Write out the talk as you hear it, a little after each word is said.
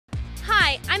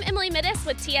I'm Emily Middis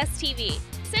with TSTV.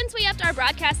 Since we upped our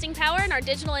broadcasting power and our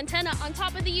digital antenna on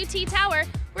top of the UT tower,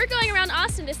 we're going around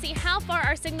Austin to see how far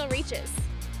our signal reaches.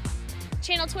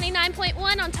 Channel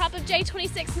 29.1 on top of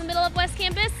J26 in the middle of West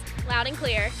Campus, loud and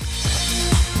clear.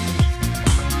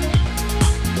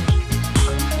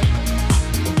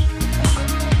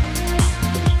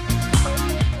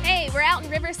 We're out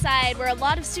in Riverside, where a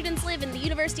lot of students live in the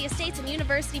University Estates and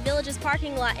University Villages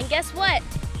parking lot. And guess what?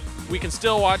 We can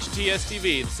still watch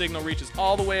TSTV. The signal reaches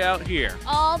all the way out here.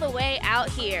 All the way out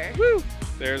here. Woo!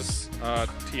 There's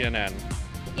TNN.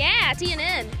 Yeah,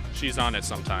 TNN. She's on it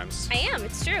sometimes. I am,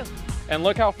 it's true. And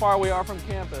look how far we are from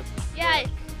campus. Yeah.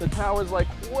 The tower's like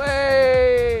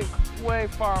way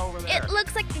far over there. It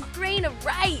looks like a grain of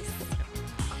rice.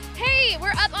 Hey,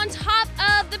 we're up on top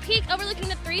of the peak overlooking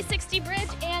the 360 Bridge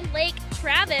and Lake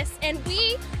Travis, and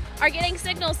we are getting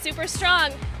signals super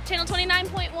strong, channel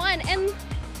 29.1, and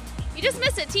you just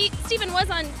missed it. Steven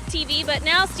was on TV, but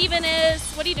now Steven is,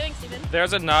 what are you doing, Steven?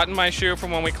 There's a knot in my shoe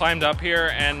from when we climbed up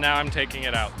here, and now I'm taking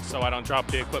it out so I don't drop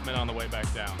the equipment on the way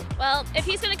back down. Well, if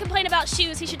he's gonna complain about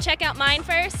shoes, he should check out mine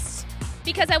first,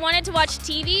 because I wanted to watch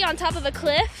TV on top of a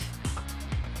cliff,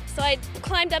 so I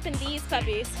climbed up in these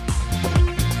puppies.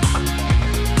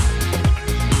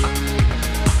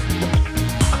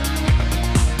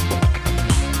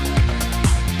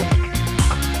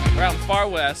 We're out in far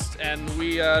west, and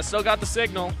we still got the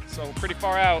signal, so we're pretty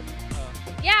far out.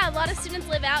 Yeah, a lot of students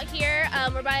live out here.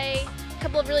 We're by a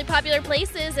couple of really popular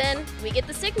places, and we get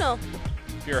the signal.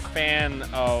 If you're a fan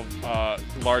of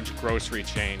large grocery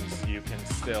chains, you can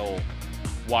still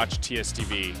watch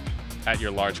TSTV at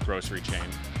your large grocery chain.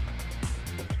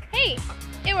 Hey,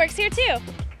 it works here too.